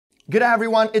G'day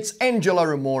everyone, it's Engelo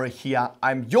Rumora here.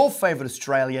 I'm your favorite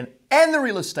Australian and the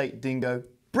real estate dingo,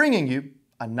 bringing you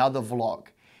another vlog.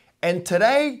 And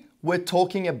today we're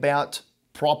talking about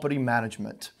property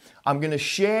management. I'm going to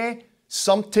share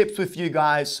some tips with you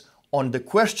guys on the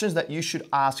questions that you should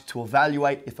ask to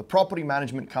evaluate if a property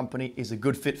management company is a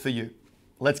good fit for you.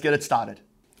 Let's get it started.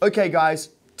 Okay guys,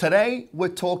 today we're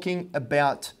talking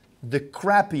about the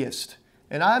crappiest,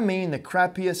 and I mean the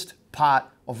crappiest part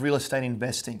of real estate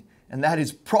investing. And that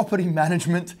is property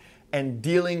management and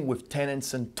dealing with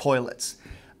tenants and toilets.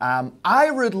 I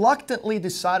reluctantly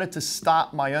decided to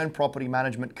start my own property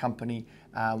management company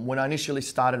when I initially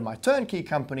started my turnkey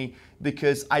company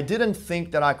because I didn't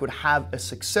think that I could have a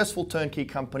successful turnkey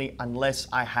company unless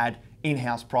I had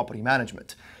in-house property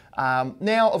management.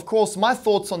 Now, of course, my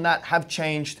thoughts on that have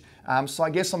changed. So I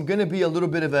guess I'm going to be a little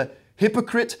bit of a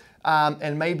hypocrite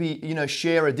and maybe,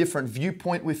 share a different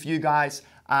viewpoint with you guys.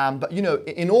 But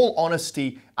in all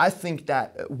honesty, I think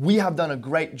that we have done a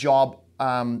great job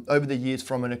over the years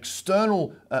from an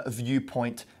external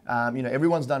viewpoint.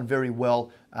 Everyone's done very well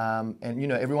and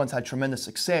everyone's had tremendous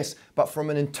success. But from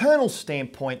an internal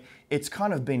standpoint, it's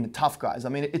kind of been tough, guys. I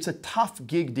mean, it's a tough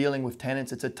gig dealing with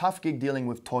tenants. It's a tough gig dealing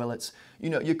with toilets.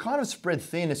 You're kind of spread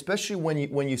thin, especially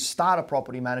when you start a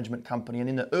property management company. And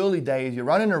in the early days, you're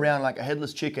running around like a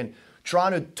headless chicken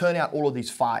trying to turn out all of these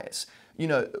fires.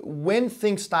 When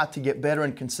things start to get better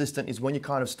and consistent is when you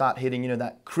kind of start hitting,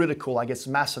 that critical, I guess,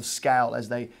 massive scale, as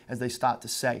they start to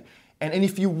say. And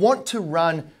if you want to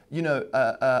run,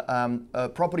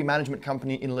 a property management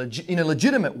company in a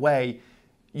legitimate way,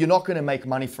 you're not going to make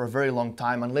money for a very long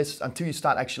time until you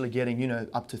start actually getting,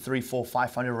 up to 300, 400,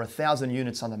 500 or 1,000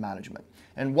 units under management.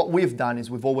 And what we've done is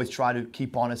we've always tried to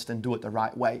keep honest and do it the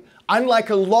right way,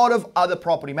 unlike a lot of other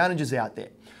property managers out there.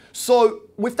 So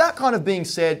with that kind of being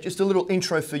said, just a little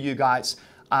intro for you guys.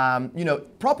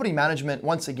 Property management,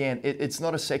 once again, it's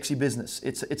not a sexy business.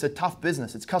 It's a tough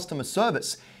business. It's customer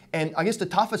service. And I guess the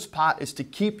toughest part is to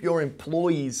keep your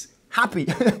employees happy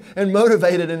and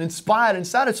motivated and inspired and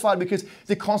satisfied because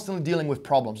they're constantly dealing with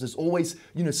problems. There's always,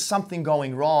 something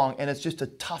going wrong, and it's just a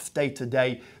tough day to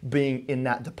day being in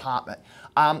that department.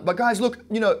 But guys, look,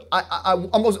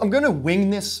 I'm going to wing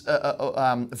this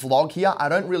vlog here. I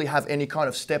don't really have any kind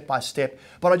of step-by-step,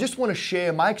 but I just want to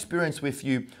share my experience with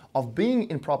you of being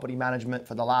in property management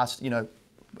for the last,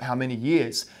 how many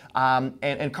years,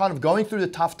 and kind of going through the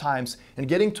tough times and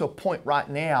getting to a point right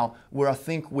now where I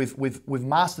think we've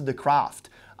mastered the craft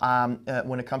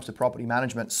when it comes to property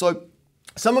management. So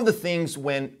some of the things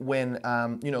when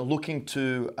looking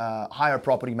to hire a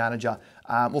property manager,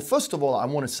 well, first of all, I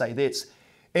want to say this.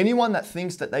 Anyone that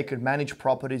thinks that they could manage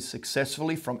properties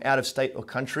successfully from out of state or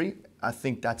country, I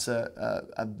think that's a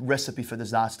recipe for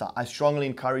disaster. I strongly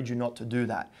encourage you not to do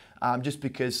that, just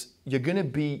because you're going to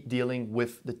be dealing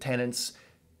with the tenants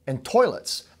and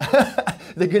toilets.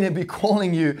 They're going to be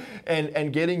calling you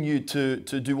and getting you to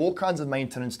do all kinds of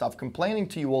maintenance stuff, complaining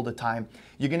to you all the time.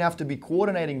 You're going to have to be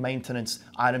coordinating maintenance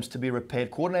items to be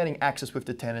repaired, coordinating access with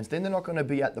the tenants. Then they're not going to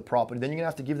be at the property. Then you're going to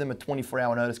have to give them a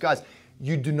 24-hour notice. Guys,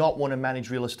 you do not want to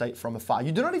manage real estate from afar.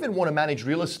 You do not even want to manage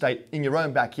real estate in your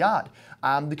own backyard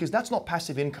because that's not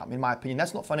passive income, in my opinion.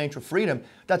 That's not financial freedom.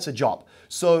 That's a job.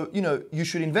 So, you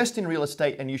should invest in real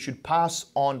estate and you should pass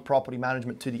on property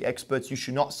management to the experts. You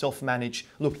should not self-manage.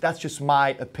 Look, that's just my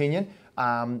opinion.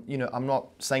 I'm not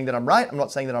saying that I'm right. I'm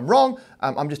not saying that I'm wrong.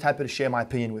 I'm just happy to share my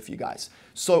opinion with you guys.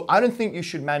 So I don't think you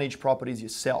should manage properties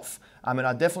yourself.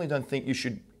 I definitely don't think you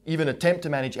should even attempt to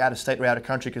manage out of state or out of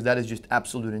country because that is just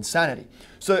absolute insanity.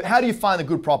 So how do you find a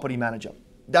good property manager?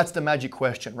 That's the magic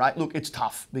question, right? Look, it's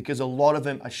tough because a lot of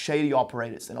them are shady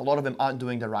operators and a lot of them aren't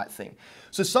doing the right thing.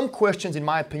 So some questions, in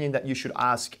my opinion, that you should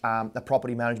ask a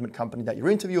property management company that you're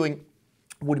interviewing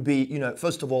would be,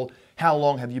 first of all, how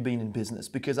long have you been in business?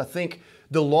 Because I think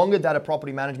the longer that a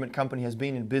property management company has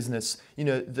been in business,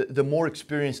 the more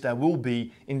experienced they will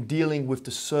be in dealing with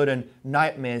the certain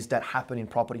nightmares that happen in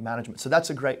property management. So that's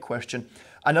a great question.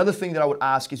 Another thing that I would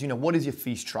ask is, what is your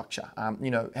fee structure?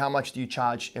 How much do you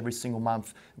charge every single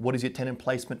month? What is your tenant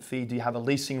placement fee? Do you have a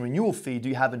leasing renewal fee? Do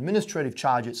you have administrative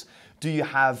charges? Do you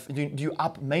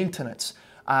up maintenance?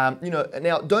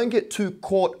 Now don't get too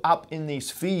caught up in these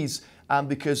fees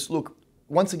because look,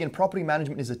 once again, property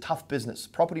management is a tough business.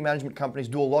 Property management companies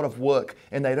do a lot of work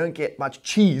and they don't get much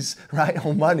cheese, right,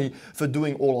 or money for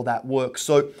doing all of that work.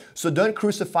 So don't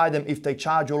crucify them if they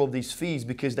charge all of these fees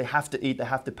because they have to eat, they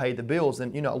have to pay the bills.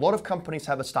 And a lot of companies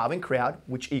have a starving crowd,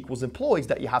 which equals employees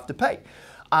that you have to pay.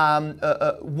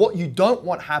 What you don't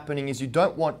want happening is you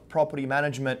don't want property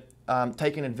management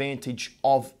taking advantage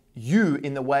of you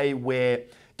in the way where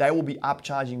they will be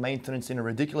upcharging maintenance in a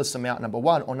ridiculous amount, number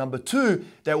one. Or number two,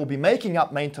 they will be making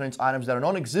up maintenance items that are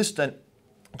non-existent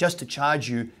just to charge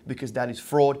you, because that is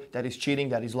fraud, that is cheating,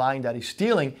 that is lying, that is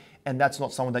stealing, and that's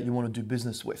not someone that you want to do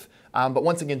business with. But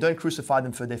once again, don't crucify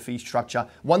them for their fee structure.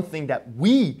 One thing that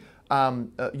we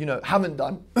haven't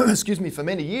done, excuse me, for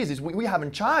many years is we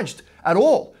haven't charged at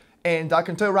all. And I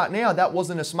can tell you right now, that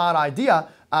wasn't a smart idea.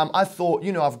 I thought,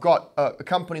 I've got a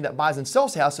company that buys and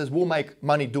sells houses. We'll make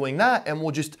money doing that, and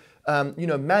we'll just,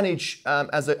 manage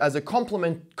as a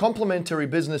complementary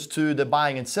business to the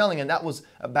buying and selling. And that was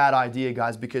a bad idea,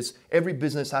 guys, because every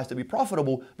business has to be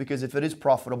profitable, because if it is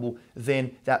profitable,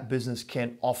 then that business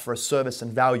can offer a service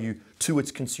and value to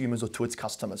its consumers or to its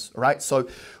customers, right? So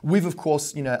we've, of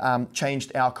course,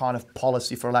 changed our kind of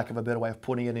policy, for lack of a better way of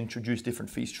putting it, introduced different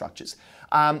fee structures.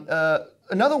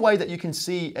 Another way that you can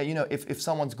see, if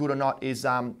someone's good or not is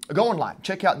go online,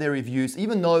 check out their reviews,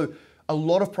 even though a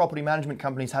lot of property management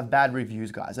companies have bad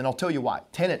reviews, guys. And I'll tell you why.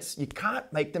 Tenants, you can't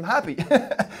make them happy.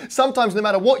 Sometimes no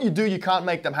matter what you do, you can't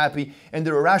make them happy, and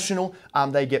they're irrational.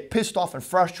 They get pissed off and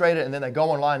frustrated, and then they go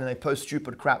online and they post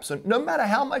stupid crap. So no matter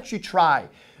how much you try,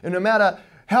 and no matter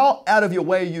how out of your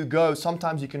way you go,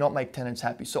 sometimes you cannot make tenants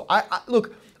happy. So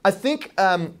I think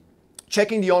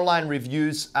checking the online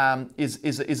reviews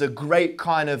is a great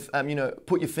kind of,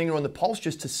 put your finger on the pulse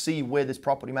just to see where this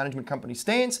property management company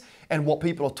stands and what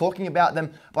people are talking about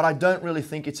them. But I don't really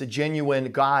think it's a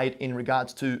genuine guide in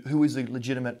regards to who is a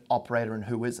legitimate operator and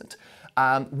who isn't.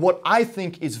 What I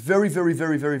think is very, very,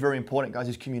 very, very, very important, guys,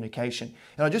 is communication.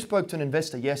 And I just spoke to an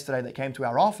investor yesterday that came to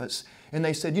our office, and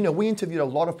they said, we interviewed a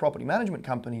lot of property management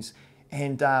companies.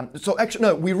 And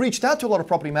we reached out to a lot of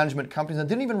property management companies and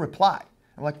didn't even reply.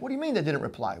 I'm like, what do you mean they didn't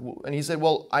reply? And he said,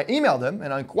 well, I emailed them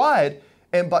and I inquired,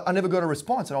 but I never got a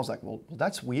response. And I was like, well,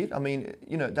 that's weird. I mean,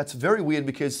 that's very weird,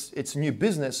 because it's new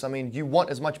business. I mean, you want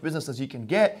as much business as you can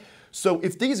get. So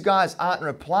if these guys aren't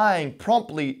replying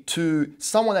promptly to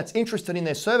someone that's interested in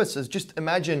their services, just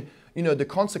imagine, the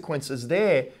consequences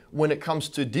there when it comes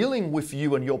to dealing with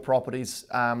you and your properties,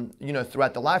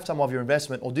 throughout the lifetime of your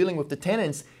investment, or dealing with the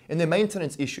tenants and their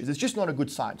maintenance issues. It's just not a good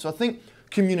sign. So I think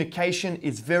communication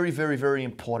is very, very, very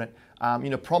important.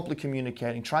 Promptly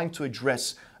communicating, trying to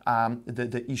address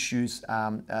the issues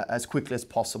as quickly as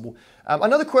possible.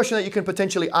 Another question that you can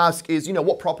potentially ask is,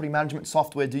 what property management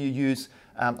software do you use?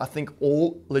 I think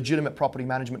all legitimate property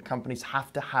management companies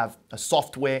have to have a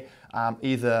software,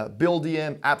 either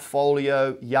Buildium,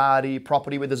 Appfolio, Yardi,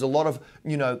 Property, where there's a lot of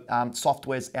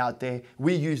softwares out there.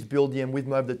 We used Buildium, we've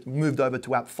moved over to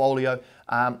Appfolio.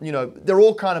 They're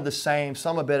all kind of the same.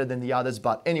 Some are better than the others,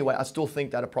 but anyway, I still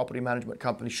think that a property management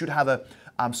company should have a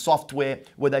software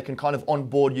where they can kind of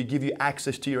onboard you, give you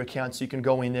access to your account, so you can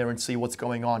go in there and see what's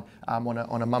going on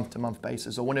a month-to-month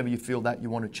basis, or whenever you feel that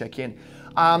you want to check in.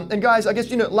 And guys, I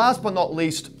guess, last but not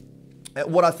least,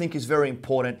 what I think is very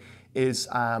important is,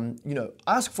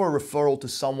 ask for a referral to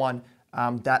someone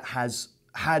that has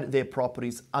had their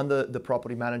properties under the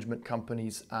property management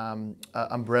company's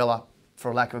umbrella,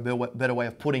 for lack of a better way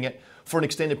of putting it, for an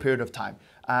extended period of time.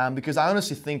 Because I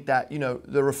honestly think that,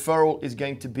 the referral is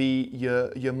going to be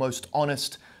your most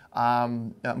honest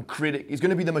critic. Is going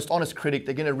to be the most honest critic.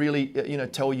 They're going to really,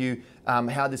 tell you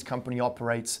how this company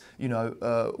operates,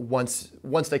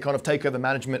 once they kind of take over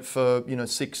management for,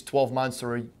 6, 12 months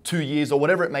or 2 years or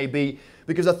whatever it may be.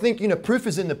 Because I think, proof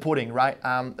is in the pudding, right?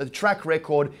 The track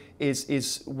record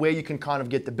is where you can kind of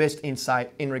get the best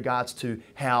insight in regards to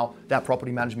how that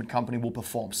property management company will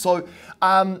perform. So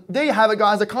there you have it,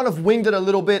 guys. I kind of winged it a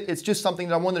little bit. It's just something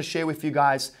that I wanted to share with you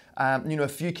guys. A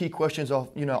few key questions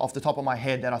off the top of my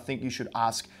head that I think you should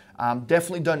ask.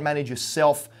 Definitely don't manage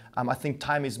yourself. I think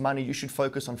time is money. You should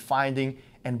focus on finding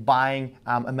and buying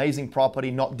amazing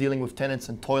property, not dealing with tenants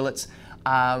and toilets.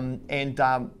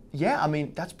 Yeah, I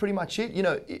mean, that's pretty much it.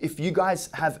 If you guys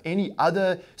have any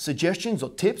other suggestions or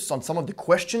tips on some of the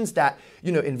questions that,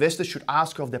 investors should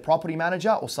ask of their property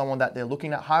manager or someone that they're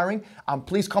looking at hiring,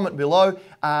 please comment below.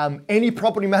 Any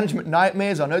property management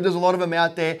nightmares, I know there's a lot of them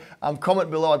out there,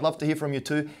 comment below. I'd love to hear from you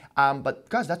too. But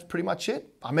guys, that's pretty much it.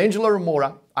 I'm Engelo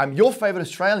Rumora. I'm your favorite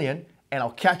Australian, and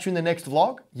I'll catch you in the next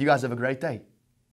vlog. You guys have a great day.